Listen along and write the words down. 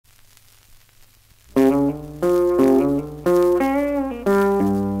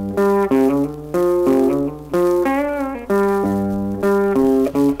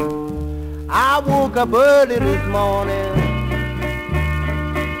I woke up early this morning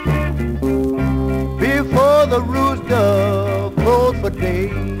before the rooster crowed for day.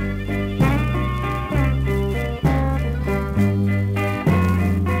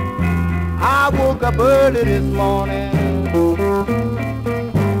 I woke up early this morning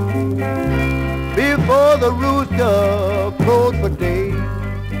before the rooster crowed for day.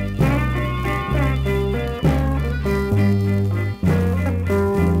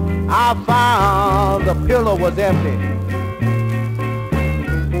 I found the pillow was empty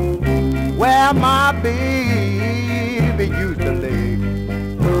where my baby used to lay.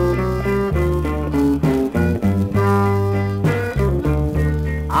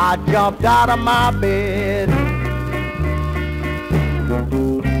 I jumped out of my bed,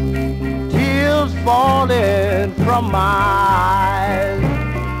 tears falling from my eyes.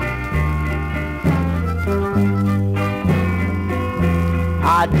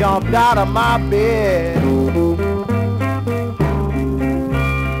 I jumped out of my bed,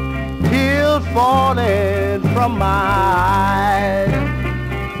 tears falling from my eyes.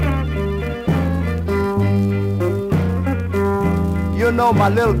 You know my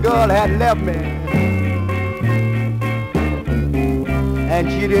little girl had left me, and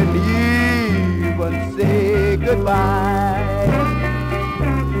she didn't even say goodbye.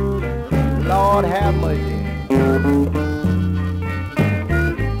 Lord have mercy.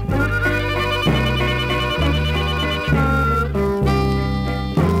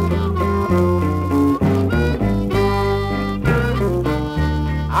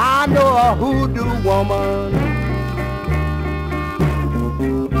 I know a hoodoo woman.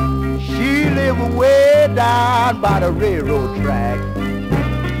 She live way down by the railroad track.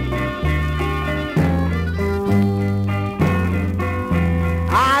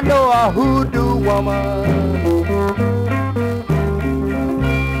 I know a hoodoo woman.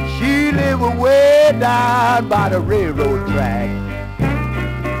 She live way down by the railroad track.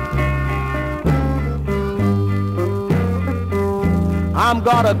 I'm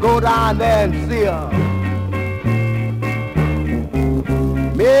gonna go down there and see her.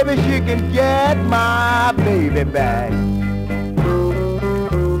 Maybe she can get my baby back.